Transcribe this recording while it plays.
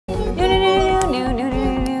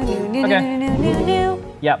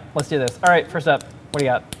Yep, let's do this. All right, first up, what do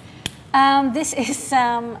you got? This is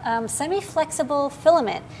some semi-flexible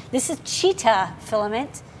filament. This is Cheetah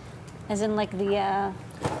filament, as in like the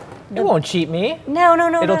it won't cheat me. No.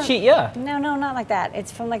 It'll cheat you. No, not like that.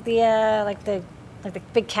 It's from like the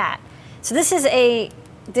big cat. So this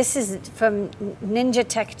is from Ninja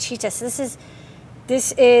Tech Cheetah. So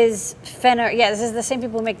this is Fenner. Yeah, this is the same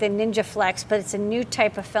people who make the Ninja Flex, but it's a new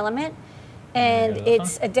type of filament, and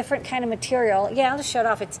it's a different kind of material. Yeah, I'll just show it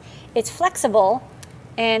off. It's flexible,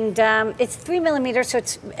 and it's 3 millimeters, so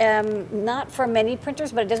it's not for many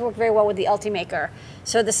printers, but it does work very well with the Ultimaker.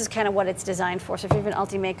 So this is kind of what it's designed for. So if you have an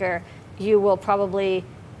Ultimaker, you will probably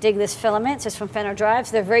dig this filament. So it's from Fenner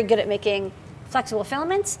Drives. They're very good at making flexible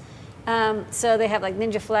filaments. So they have like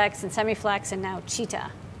Ninja Flex and Semi Flex, and now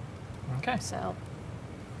Cheetah. Okay. So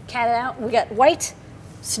cat it out. We got white,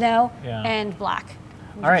 snow, and black.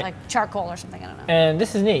 All right. Like charcoal or something, I don't know. And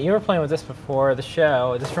this is neat. You were playing with this before the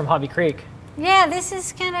show. This is from Hobby Creek. Yeah, this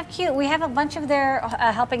is kind of cute. We have a bunch of their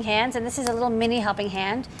helping hands, and this is a little mini helping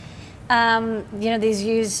hand. These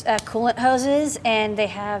use coolant hoses, and they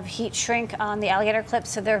have heat shrink on the alligator clips,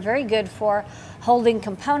 so they're very good for holding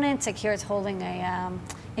components. Like here it's holding a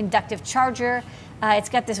inductive charger. It's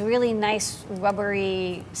got this really nice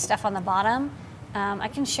rubbery stuff on the bottom. I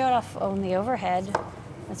can show it off on the overhead.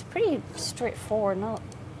 It's pretty straightforward, not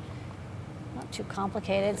too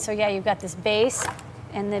complicated. So yeah, you've got this base,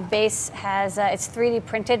 and the base has, it's 3D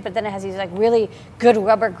printed, but then it has these like really good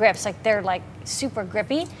rubber grips, like they're like super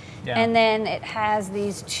grippy. Yeah. And then it has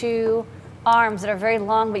these 2 arms that are very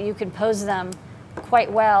long, but you can pose them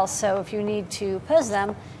quite well. So if you need to pose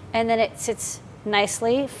them, and then it sits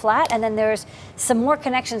nicely flat, and then there's some more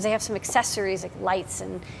connections. They have some accessories like lights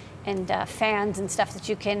and fans and stuff that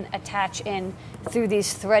you can attach in through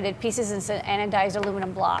these threaded pieces. It's an anodized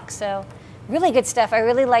aluminum block. So really good stuff. I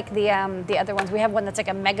really like the other ones. We have one that's like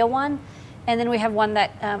a mega one, and then we have one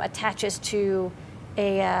that attaches to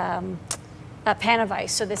a pan of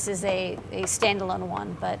ice. So this is a standalone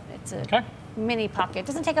one, but it's a mini pocket. It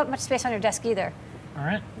doesn't take up much space on your desk either. All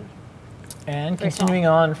right. And continuing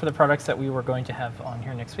on for the products that we were going to have on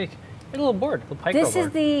here next week. A little board, a little PiGrrl board.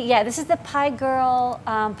 This is the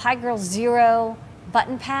PiGrrl Zero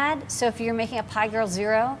button pad. So if you're making a PiGrrl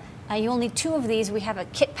Zero, you will need 2 of these. We have a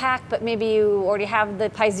kit pack, but maybe you already have the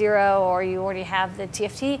Pi Zero or you already have the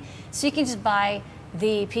TFT. So you can just buy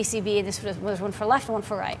the PCB, and this was one for left and one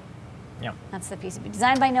for right. Yeah. That's the PCB.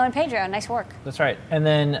 Designed by Noah and PiGrrl. Nice work. That's right. And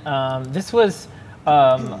then this was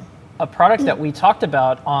a product that we talked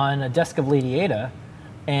about on a desk of Lady Ada,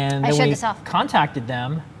 and then we contacted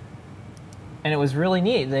them, and it was really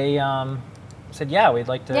neat. They said, yeah, we'd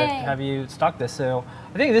like to have you stock this. So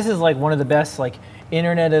I think this is like one of the best like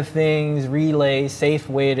Internet of Things, relay, safe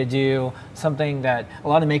way to do something that a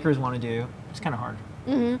lot of makers want to do. It's kind of hard.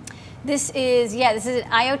 Mm-hmm. This is an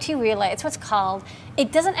IoT relay. It's what's called.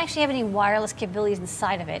 It doesn't actually have any wireless capabilities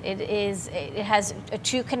inside of it. It has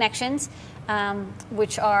 2 connections,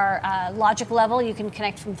 which are logic level. You can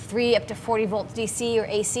connect from 3 up to 40 volts DC or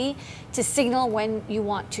AC to signal when you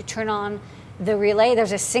want to turn on the relay.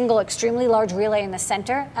 There's a single extremely large relay in the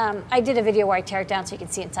center. I did a video where I tear it down so you can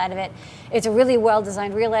see inside of it. It's a really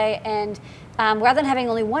well-designed relay, and rather than having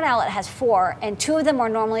only 1 outlet, it has 4, and 2 of them are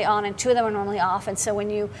normally on and 2 of them are normally off, and so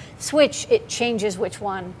when you switch, it changes which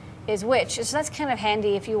one is which. So that's kind of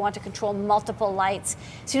handy if you want to control multiple lights.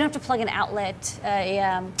 So you don't have to plug an outlet,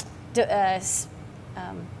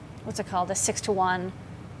 what's it called, a 6-to-1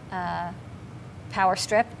 power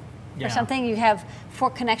strip. Or something. You have 4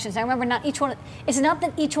 connections. Now remember, not each one. It's not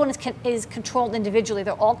that each one is controlled individually.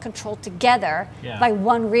 They're all controlled together by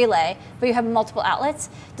one relay. But you have multiple outlets.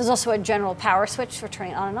 There's also a general power switch for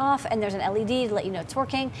turning it on and off, and there's an LED to let you know it's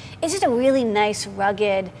working. It's just a really nice,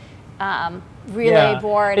 rugged relay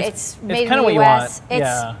board. It's made in the US.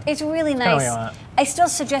 It's really nice. I still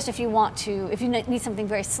suggest if you need something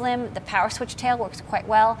very slim, the power switch tail works quite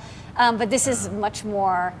well. But this is much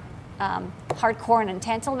more hardcore and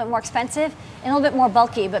intense, a little bit more expensive, and a little bit more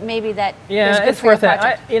bulky, but maybe that is good it's for your worth it.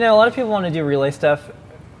 project. A lot of people want to do relay stuff.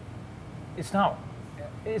 This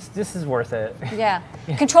is worth it. Yeah.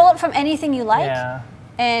 Control it from anything you like. Yeah.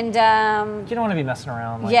 And you don't want to be messing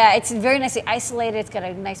around. It's very nicely isolated. It's got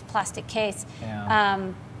a nice plastic case.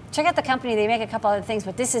 Yeah. Check out the company. They make a couple other things,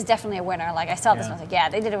 but this is definitely a winner. Like I saw this and I was like, yeah,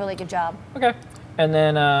 they did a really good job. Okay. And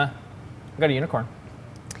then I got a unicorn.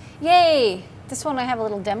 Yay. This one I have a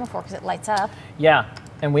little demo for because it lights up. Yeah,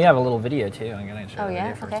 and we have a little video too. I'm going to show you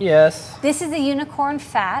Okay. Yes. This is the unicorn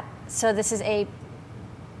pHAT. So this is a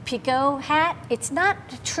Pico hat. It's not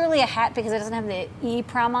truly a hat because it doesn't have the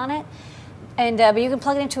EEPROM on it. And but you can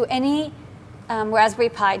plug it into any Raspberry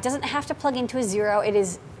Pi. It doesn't have to plug into a 0. It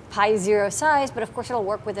is Pi 0 size, but of course it'll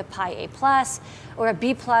work with a Pi A Plus, or a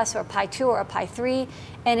B Plus, or a Pi 2, or a Pi 3,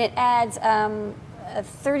 and it adds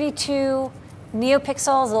 32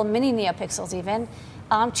 neopixels, little mini neopixels even,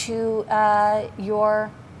 onto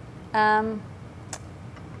your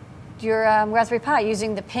Raspberry Pi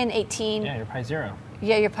using the pin 18. Yeah, your Pi 0.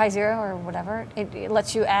 Yeah, your Pi 0 or whatever. It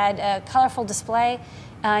lets you add a colorful display.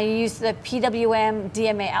 You use the PWM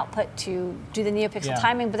DMA output to do the neopixel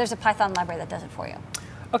timing, but there's a Python library that does it for you.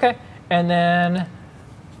 Okay, and then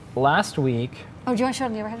last week. Oh, do you want to show it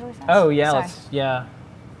on the overhead really fast? Oh yeah, yeah.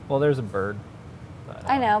 Well, there's a bird. But,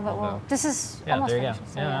 I know, but this is almost there you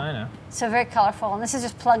finished. go. I know. So very colorful, and this is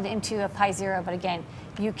just plugged into a Pi 0, but again,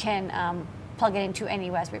 you can plug it into any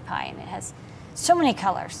Raspberry Pi, and it has so many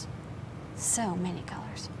colors. So many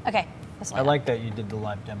colors. Okay. I like that you did the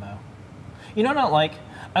live demo. You know what I don't like?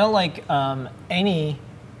 I don't like any,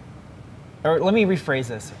 or let me rephrase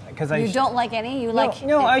this. You don't like any?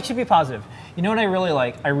 No, I should be positive. You know what I really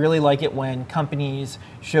like? I really like it when companies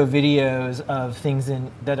show videos of things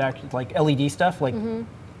that act like LED stuff. Like,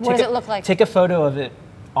 what does it look like? Take a photo of it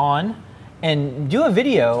on, and do a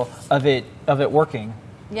video of it working.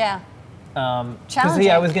 Yeah. Because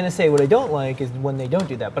I was going to say what I don't like is when they don't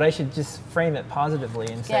do that, but I should just frame it positively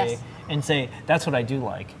and say that's what I do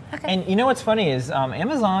like. Okay. And you know what's funny is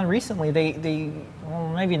Amazon recently well,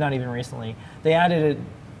 maybe not even recently, they added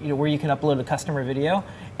where you can upload a customer video,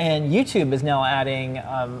 and YouTube is now adding,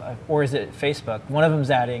 or is it Facebook? One of them's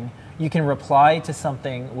adding. You can reply to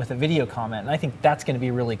something with a video comment, and I think that's going to be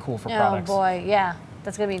really cool for products. Oh boy, yeah,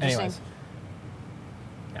 that's going to be interesting. Anyways.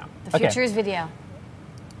 Yeah. The future is video.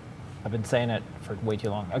 I've been saying it for way too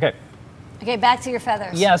long. Okay. Okay, back to your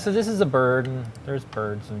feathers. Yeah, so this is a bird, and there's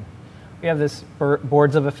birds, and we have this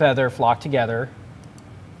boards of a feather flocked together,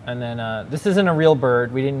 and then this isn't a real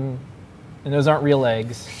bird. We didn't, and those aren't real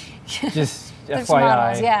eggs. Just FYI.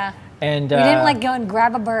 Models, yeah. And we didn't go and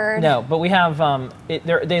grab a bird. No, but we have.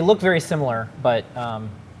 They look very similar, but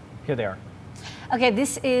here they are. Okay,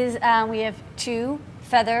 this is we have 2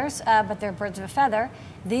 feathers, but they're birds of a feather.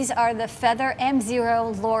 These are the Feather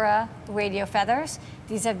M0 LoRa radio feathers.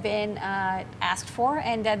 These have been asked for,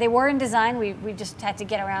 and they were in design. We just had to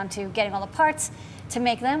get around to getting all the parts to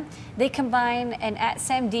make them. They combine an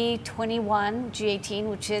ATSAMD21 G18,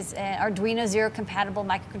 which is an Arduino Zero compatible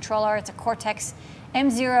microcontroller. It's a Cortex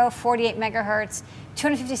M0, 48 megahertz,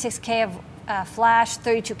 256K of flash,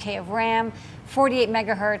 32K of RAM, 48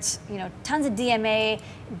 megahertz, tons of DMA,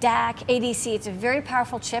 DAC, ADC. It's a very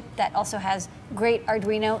powerful chip that also has great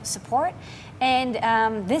Arduino support. And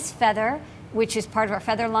this feather, which is part of our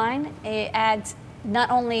feather line, it adds not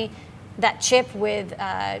only that chip with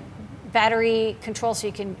battery control, so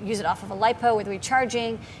you can use it off of a LiPo with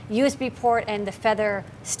recharging, USB port, and the feather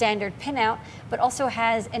standard pinout, but also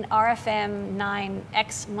has an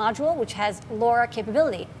RFM9X module, which has LoRa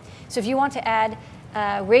capability. So if you want to add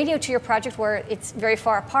radio to your project where it's very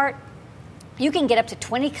far apart, you can get up to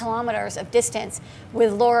 20 kilometers of distance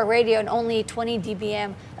with LoRa radio and only 20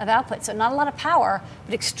 dBm of output. So not a lot of power,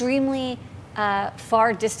 but extremely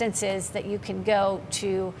far distances that you can go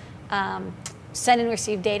to send and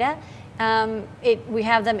receive data. We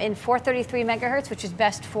have them in 433 megahertz, which is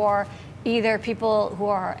best for either people who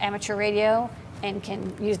are amateur radio and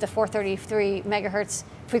can use the 433 megahertz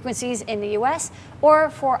frequencies in the US, or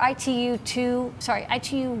for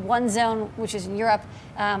ITU1 zone, which is in Europe.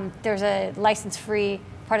 There's a license-free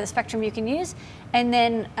part of the spectrum you can use. And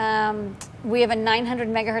then we have a 900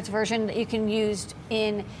 megahertz version that you can use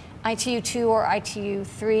in ITU2 or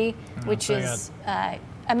ITU3, which is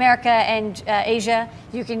America and Asia.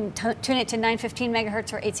 You can tune it to 915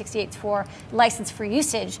 megahertz or 868 for license-free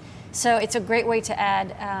usage. So it's a great way to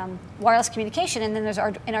add wireless communication. And then there's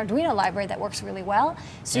an Arduino library that works really well.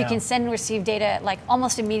 So you can send and receive data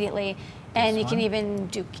almost immediately. And you can even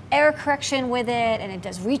do error correction with it, and it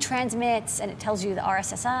does retransmits, and it tells you the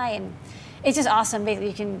RSSI, and it's just awesome. Basically,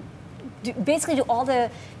 you can basically do all the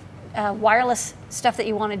wireless stuff that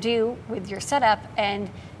you want to do with your setup, and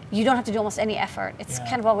you don't have to do almost any effort. It's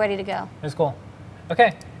kind of all ready to go. That's cool.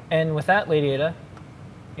 Okay, and with that, Lady Ada,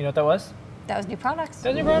 you know what that was? That was new products. That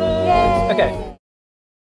was new products. Yay! Okay.